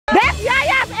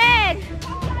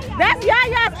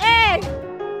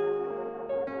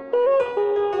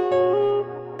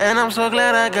I'm so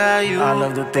glad I got you. I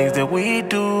love the things that we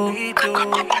do. We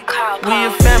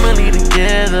a family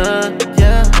together,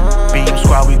 yeah. B.E.A.M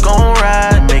squad, we gon'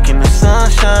 ride, making the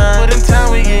sun shine. But in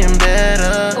time, we getting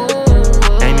better.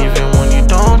 Ain't even when you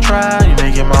don't try, you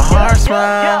making my heart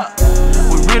smile.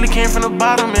 We really came from the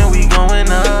bottom and we going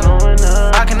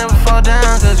up. I can never fall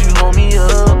down cause you hold me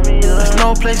up. There's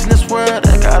no place in this world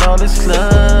that got all this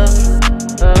love.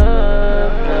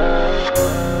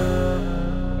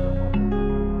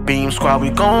 B.E.A.M squad, we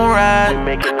gon' ride.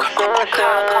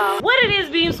 What it is,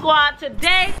 B.E.A.M squad?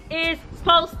 Today is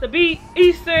supposed to be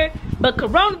Easter, but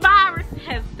coronavirus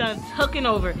has done taken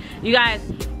over. You guys,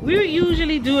 we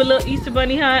usually do a little Easter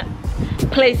bunny hunt,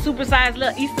 play supersized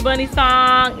little Easter bunny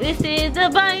song. This is the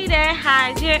bunny that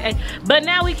hides here. But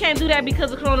now we can't do that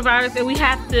because of coronavirus, and we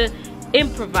have to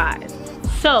improvise.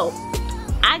 So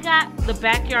I got the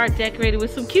backyard decorated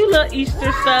with some cute little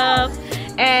Easter stuff,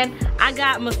 and I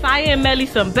got Siah and Melly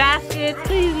some baskets,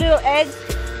 these little eggs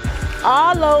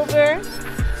all over.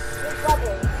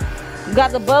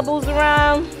 Got the bubbles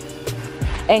around.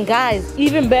 And guys,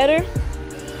 even better,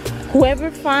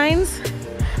 whoever finds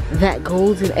that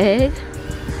golden egg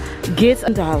gets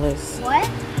 $1. What?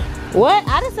 What?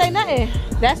 I didn't say nothing.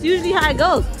 That's usually how it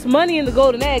goes. It's money in the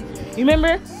golden egg. You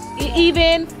remember?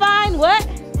 Even find what?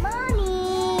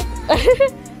 Money.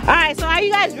 Alright, so are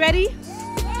you guys ready?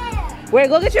 Yeah. Where?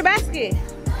 Go get your basket.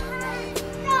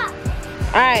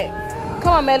 Alright.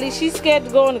 Come on, Melly. She's scared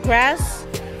to go in the grass.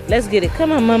 Let's get it.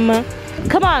 Come on, mama.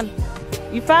 Come on.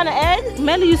 You found an egg?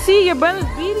 Melly, you see your brother's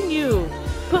beating you.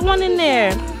 Put one in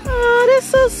there. Oh, that's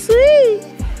so sweet.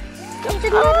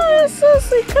 Oh, that's so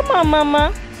sweet. Come on,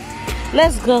 mama.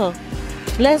 Let's go.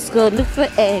 Let's go look for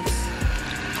eggs.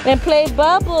 And play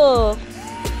bubble.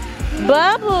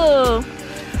 Bubble.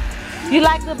 You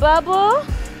like the bubble?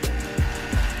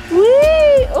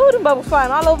 Wee! Oh, the bubble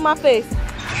flying all over my face.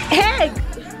 Egg!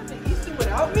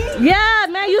 Without me? Yeah,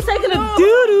 man, you taking a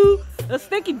doo-doo. A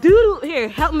stinky doo-doo. Here,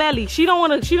 help Melly. She don't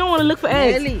wanna look for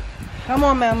eggs. Melly, come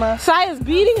on, mama. Siah's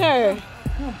beating her.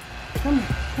 Come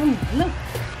on, look.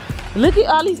 Look at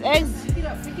all these eggs. Pick it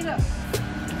up, pick it up.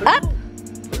 Up.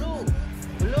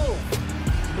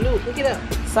 Blue, pick it up.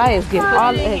 Siah's getting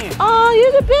all the eggs. Here. Oh,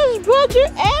 you're the best brother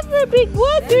ever, big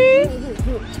brother.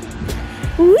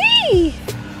 Wee!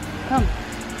 Come,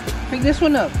 pick this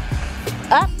one up.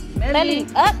 Up, Melly,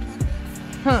 up.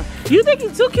 Huh. You think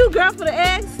he's too cute, girl, for the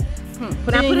eggs?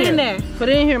 Put Now it put it in in here. there. Put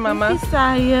it in here, mama.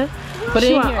 Siah. Put it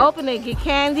She in want here. to open it, get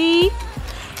candy.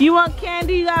 You want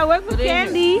candy? You gotta work for Put it in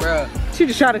candy. here, bruh. She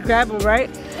just tried to grab him, right?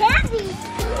 Candy.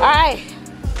 All right.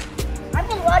 I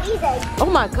think all these eggs. Oh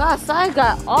my God, Siah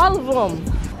got all of them.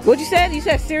 What you said? You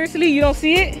said seriously? You don't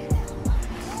see it?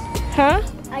 Huh?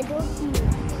 I don't see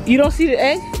it. You don't see the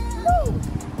egg? No.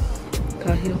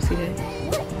 God, he don't see the egg.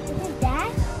 What is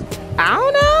that? I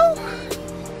don't know.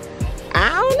 I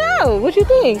don't know. What you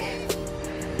think?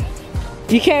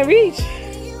 You can't reach.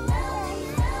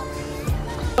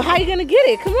 Well, how you gonna get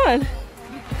it? Come on.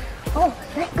 Oh,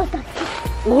 let's go back.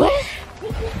 What?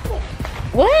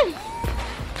 What?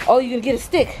 Oh, you're gonna get a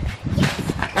stick.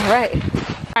 All right.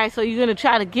 All right, so you're gonna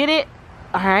try to get it.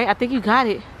 All right, I think you got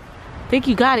it. I think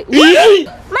you got it. My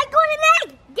golden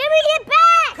egg! Give me it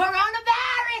back!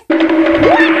 Coronavirus!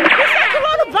 What? He said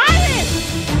coronavirus!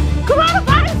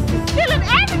 Coronavirus is stealing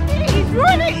everything. He's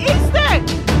ruining Easter.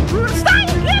 Stop,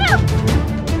 get him!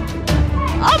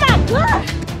 Oh my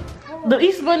God! The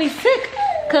Easter Bunny's sick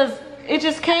because it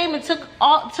just came and took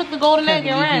the golden egg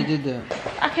and ran. He did that.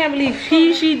 I can't believe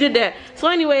she did that. So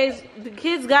anyways, the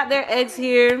kids got their eggs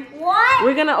here. What?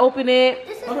 We're gonna open it.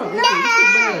 This is Hold on,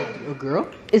 no. a girl?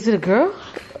 Is it a girl?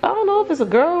 I don't know if it's a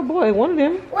girl or a boy. One of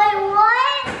them. Wait,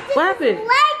 what? This What happened? is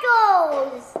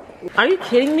Legos! Are you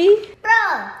kidding me? Bro,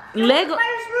 Lego.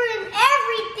 coronavirus ruined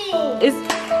everything! Is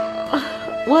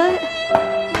what?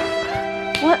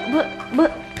 What?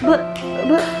 What?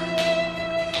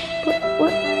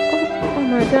 Oh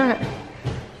my God!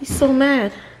 He's so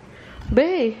mad,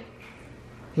 babe.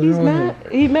 He's mad.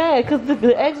 He's mad because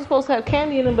the eggs are supposed to have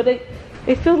candy in them, but they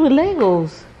filled with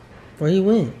Legos. Where he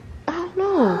went? I don't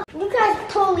know. You guys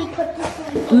totally put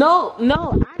this in. No,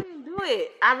 I didn't do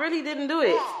it. I really didn't do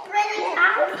it. Spread it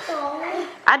out, though.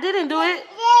 I didn't do it.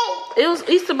 Yay! It was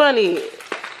Easter Bunny.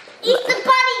 Easter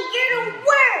Bunny, you're the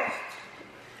worst!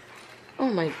 Oh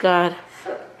my God.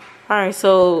 All right,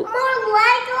 so More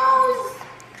Legos!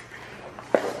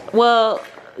 well,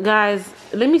 guys,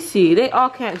 let me see. They all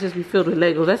can't just be filled with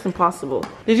Legos. That's impossible.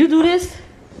 Did you do this?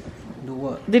 Do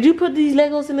what? Did you put these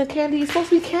Legos in the candy? It's supposed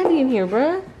to be candy in here,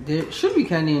 bruh. There should be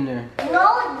candy in there.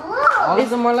 No, look! All of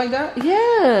them are like that?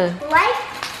 Yeah. Like,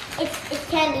 it's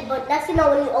candy, but that's, when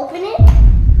you open it.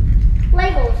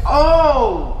 Legos.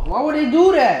 Oh, why would they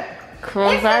do that?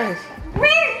 Coronavirus.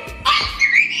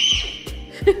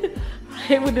 I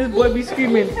hate when this boy be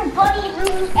screaming. Easter Bunny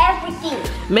ruins everything.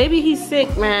 Maybe he's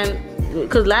sick, man.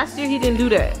 Cause last year he didn't do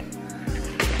that.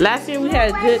 Last year we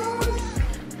had good.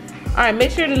 All right,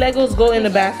 make sure the Legos go in the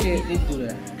basket. He did do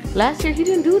that. Last year he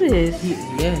didn't do this. He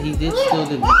did steal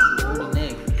the golden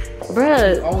egg.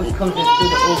 Bruh. He always comes and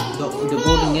steal the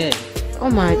golden egg. Oh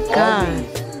my God. And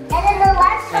then the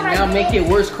last time And now make it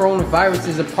worse, coronavirus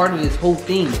is a part of this whole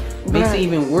thing. Makes Bruh. it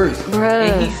even worse. Bruh.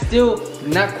 And he's still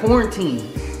not quarantined.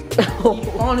 He's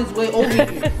on his way over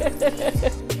here.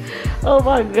 Oh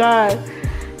my God.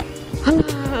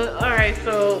 All right,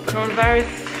 so coronavirus.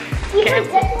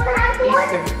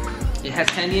 Easter. It has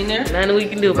candy in there? Nothing we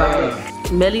can do about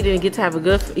it. Melly didn't get to have a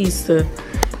good Easter.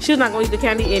 She was not gonna eat the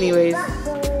candy anyways.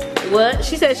 What?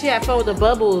 She said she had fun with the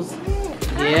bubbles.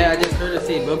 Yeah, I just heard her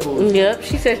say bubbles. Yep,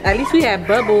 she said at least we had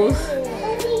bubbles.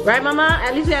 Right, Mama?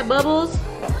 At least we had bubbles?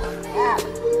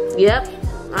 Yep.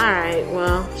 Alright,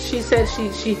 well, she said she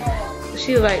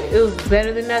was like, it was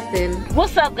better than nothing.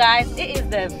 What's up, guys? It is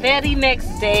the very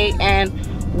next day and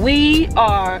we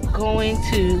are going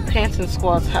to Cant and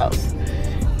Squad's house.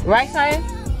 Right, Siah?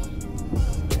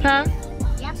 Huh?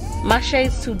 Yep. My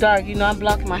shade's too dark. You know, I'm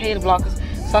blocking my hater blockers,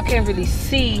 so I can't really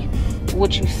see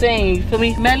what you're saying. You feel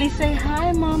me? Melly, say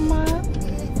hi, Mama.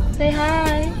 Say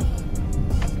hi.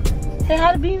 Say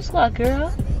hi to B.E.A.M Squad,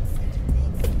 girl.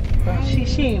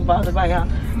 She ain't bothered by y'all.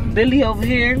 Billy over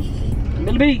here.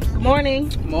 Billy B, good morning.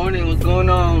 Good morning, what's going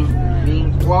on?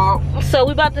 B.E.A.M Squad. So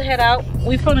we about to head out.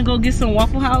 We finna go get some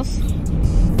Waffle House.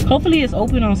 Hopefully it's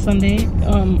open on Sunday.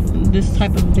 This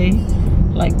type of day,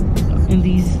 like in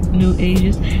these new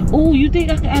ages. Oh, you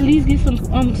think I could at least get some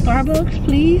Starbucks,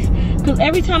 please? Because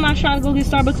every time I try to go get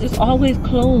Starbucks, it's always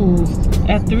closed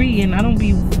at 3, and I don't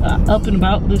be up and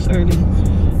about this early.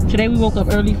 Today we woke up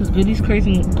early because Billy's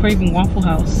craving Waffle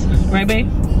House, right, babe?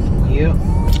 Yep.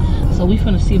 So we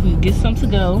finna see if we can get some to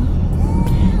go,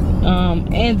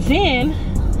 and then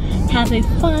have a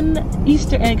fun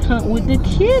Easter egg hunt with the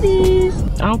kitties.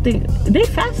 I don't think they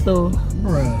fast though.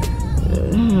 Right.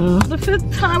 The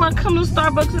 5th time I come to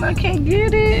Starbucks and I can't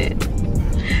get it.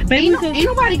 Maybe Ain't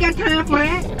nobody got time for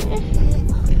that.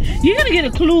 you're gonna get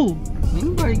a clue. Ain't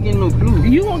nobody getting no clue.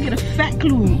 You gonna get a fat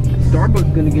clue.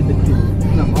 Starbucks gonna get the clue. It's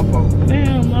not my fault.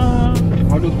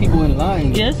 Damn, All those people in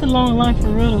line. yeah, it's a long line for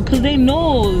real. Cause they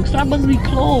know Starbucks be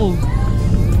closed.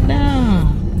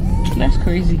 Damn, that's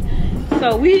crazy.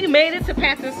 So we made it to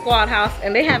Panther Squad house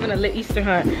and they having a lit Easter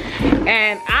hunt.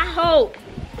 And I hope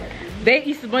they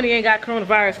Easter Bunny ain't got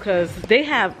coronavirus because they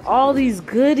have all these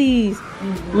goodies.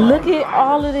 Look at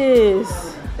all of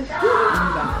this.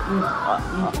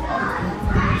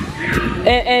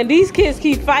 And these kids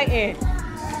keep fighting.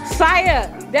 Siah,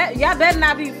 y'all better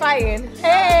not be fighting.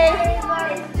 Hey.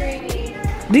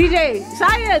 DJ,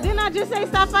 Siah, didn't I just say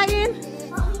stop fighting?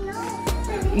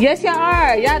 Yes, y'all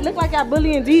are. Y'all look like y'all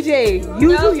bullying DJ.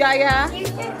 You too, Yaya.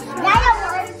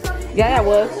 Yaya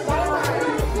was.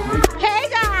 Hey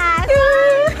guys.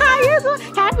 How you doing?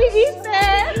 Happy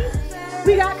Easter.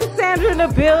 We got Cassandra in the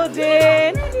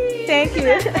building. Thank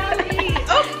you.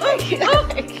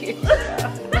 Thank you.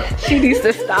 She needs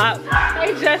to stop.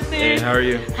 Hey Justin. Hey, how are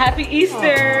you? Happy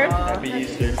Easter. Happy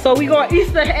Easter. So we going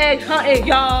Easter egg hunting,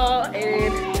 y'all,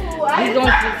 and we going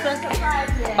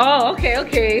to. Oh,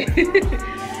 okay.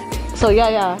 So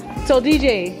yeah. So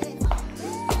DJ,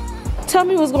 tell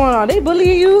me what's going on. They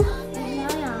bullying you?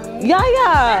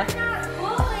 Yeah.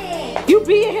 You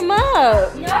beating him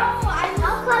up. No,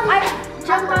 I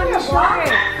jumped on his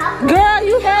shoulder. Girl,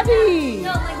 you heavy.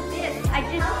 No, like this. I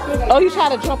just did it. Oh, you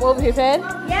trying to jump over his head?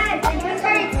 Yes, I just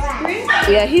started screaming.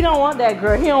 Yeah, he don't want that,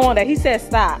 girl. He don't want that. He said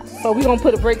stop. So we gonna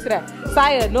put a break to that.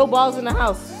 Siah, no balls in the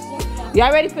house.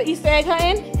 Y'all ready for Easter egg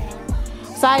hunting?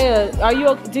 Siah, are you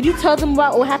okay? Did you tell them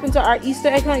about what happened to our Easter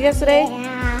egg hunt yesterday?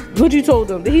 Yeah. What you told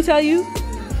them? Did he tell you?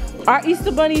 Our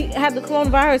Easter Bunny had the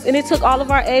coronavirus and it took all of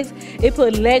our eggs. It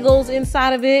put Legos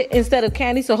inside of it instead of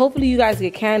candy. So hopefully you guys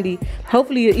get candy.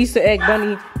 Hopefully your Easter egg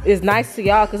bunny is nice to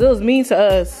y'all because it was mean to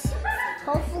us.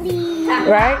 Hopefully.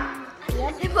 Right?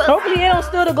 Hopefully they don't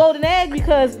steal the golden egg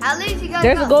because At least you got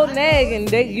there's a golden egg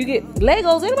and you get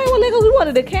Legos. Anybody want Legos? We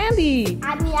wanted the candy.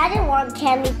 I mean, I didn't want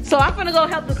candy. So I'm gonna go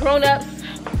help the grown-ups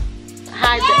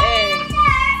hide the egg.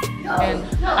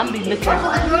 And I'm gonna be looking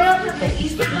at the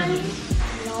Easter Bunny.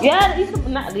 Yeah, they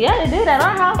did at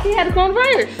our house. He had the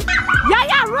coronavirus.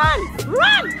 Yaya, run!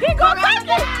 He gonna take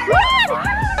it! Run!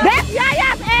 That's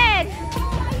Yaya's egg!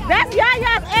 That's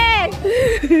Yaya's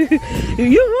egg!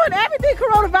 You ruined everything,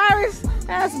 coronavirus.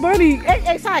 That's Bunny.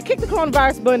 Hey, Siah, kick the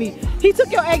coronavirus bunny. He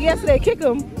took your egg yesterday. Kick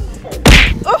him.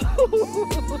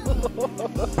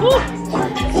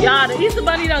 Y'all, the Easter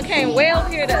Bunny done came way over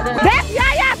here. That's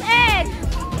Yaya's egg.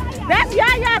 That's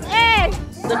Yaya's egg.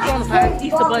 The coronavirus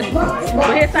Easter Bunny.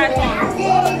 But here's our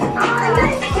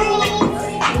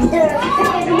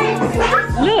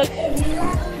look.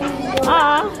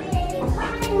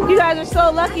 You guys are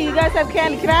so lucky. You guys have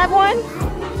candy. Can I have one?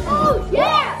 Oh,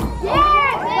 yeah.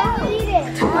 Yeah. Don't eat it.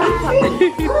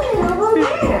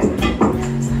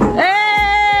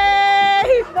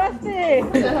 Hey, that's it.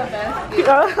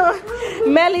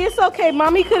 Melly, it's okay.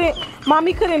 Mommy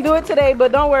couldn't do it today,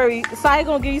 but don't worry. Siah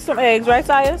gonna give you some eggs, right,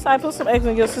 Siah? Siah, put some eggs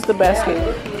in your sister's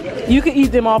basket. You can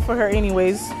eat them all for her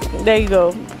anyways. There you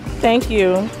go. Thank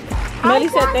you. Melly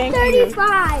said thank you.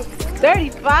 35.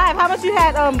 35. How much you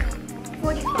had?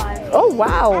 45. Oh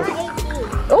wow.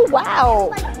 Oh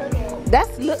wow.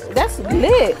 That's lit.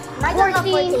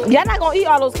 14. Y'all not gonna eat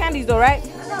all those candies though, right?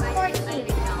 14.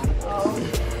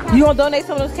 You gonna donate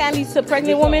some of those candies to a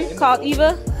pregnant woman called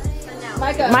Eva?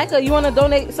 Micah, you wanna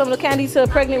donate some of the candies to a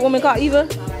pregnant woman called Eva?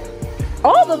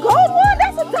 Oh, the gold one?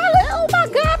 That's $1. Oh my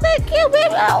God, thank you,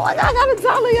 baby. Oh my God, I got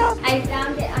 $1, y'all. I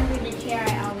found it under the chair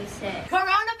I always sit.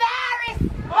 Coronavirus!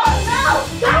 Oh no!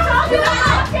 Stop talking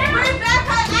about it! Bring back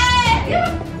her egg!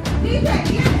 DJ,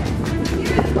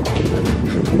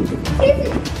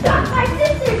 Scissors! Stop my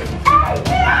scissors! Hey,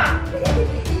 yeah!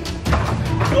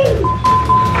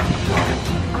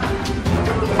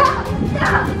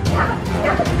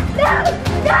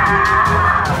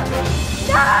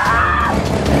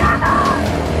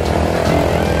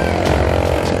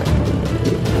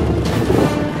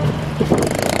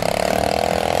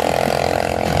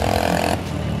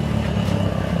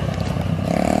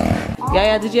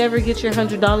 Yaya, did you ever get your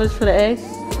 $100 for the egg?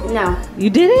 No. You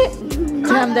did it?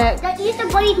 Damn that. The Easter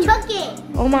Bunny took it.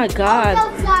 Oh my God.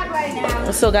 I'm so sad right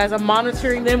now. So guys, I'm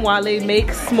monitoring them while they make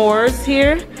s'mores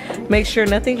here. Make sure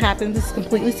nothing happens. It's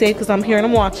completely safe because I'm here and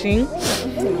I'm watching.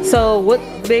 So what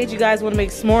made you guys want to make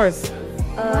s'mores?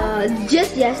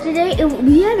 Just yesterday,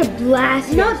 we had a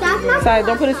blast. No, that's not. Sorry,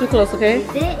 don't put it too close, okay?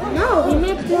 No, we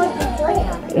made s'mores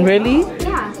before. Really?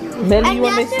 Yeah. Melly, you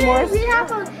want to make s'mores?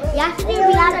 Yesterday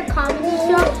we had a comedy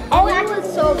show. Oh, that was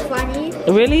so funny.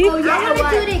 Really? Oh, yeah,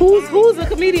 it was. Who's a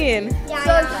comedian?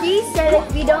 So she said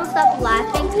if we don't stop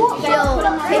laughing, she'll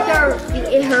pick her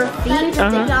feet and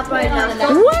stick up right now.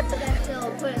 What?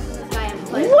 She'll put us in the sky and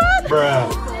play. What? Bruh.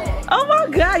 Oh my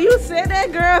God, you said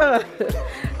that, girl.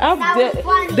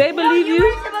 They believe you?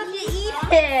 were supposed to eat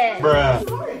it. Bruh.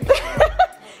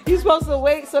 You're supposed to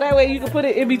wait so that way you can put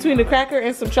it in between the cracker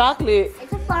and some chocolate.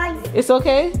 It's fine. It's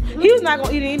okay? He was not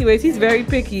gonna eat it anyways. He's very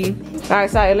picky. All right,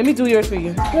 Siah, let me do yours for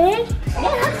you. Okay? Yeah,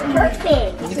 that's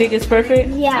perfect. You think it's perfect?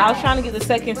 Yeah. I was trying to get the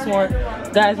second s'more.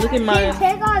 Guys, look at mine.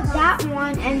 Take off that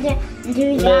one and then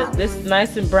do Look, that. this is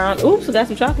nice and brown. Oops, I got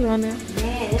some chocolate on there.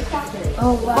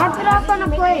 Oh, wow. Wipe it off on a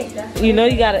plate. You know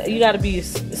you gotta be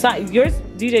yours,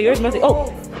 DJ. Yours must be.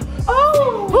 Oh.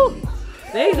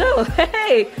 There you go.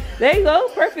 Hey, there you go.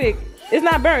 Perfect. It's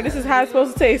not burnt. This is how it's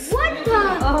supposed to taste. What the?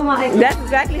 Oh my God. That's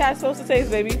exactly how it's supposed to taste,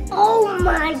 baby. Oh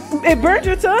my. It burnt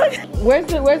your tongue. Where's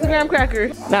the graham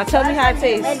cracker? Now tell me how it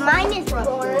tastes. And mine is burnt.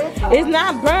 It's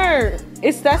not burnt.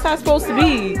 That's how it's supposed to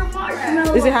be.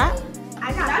 Is it hot?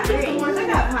 I got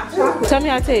Tell me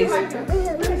how it tastes.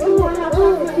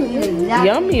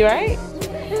 Yummy, right?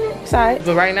 Sorry.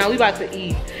 But right now we about to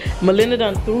eat. Melinda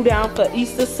done threw down for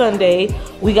Easter Sunday.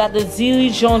 We got the zili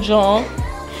jonjon,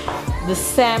 the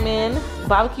salmon,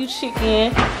 barbecue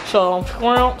chicken, some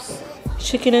shrimps,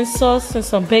 chicken and sauce, and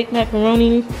some baked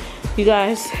macaroni. You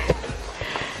guys,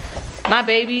 my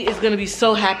baby is gonna be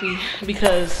so happy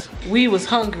because we was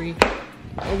hungry.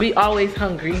 We always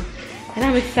hungry. And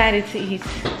I'm excited to eat.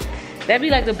 That'd be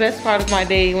like the best part of my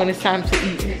day when it's time to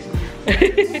eat.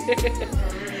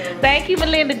 Thank you,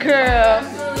 Melinda girl.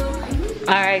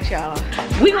 All right, y'all.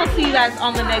 We gonna see you guys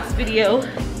on the next video.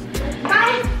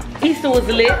 Easter was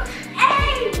lit.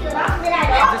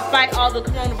 Despite all the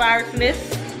coronavirusness.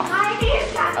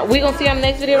 We gonna see you on the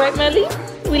next video, right, Melly?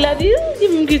 We love you.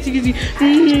 Give him kissy.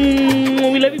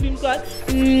 We love you, B.E.A.M Squad.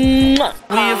 We a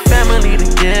family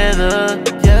together,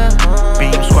 yeah.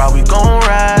 B.E.A.M Squad, we gon'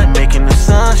 ride, making the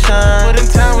sunshine. But in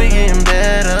time, we getting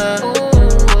better.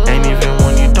 And even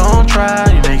when you don't try,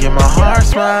 you making my heart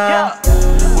smile.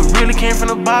 We really came from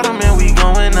the bottom and we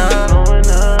going up.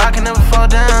 I can never fall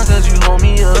down cause you hold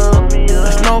me up.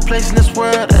 There's no place in this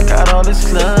world that got all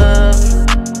this love.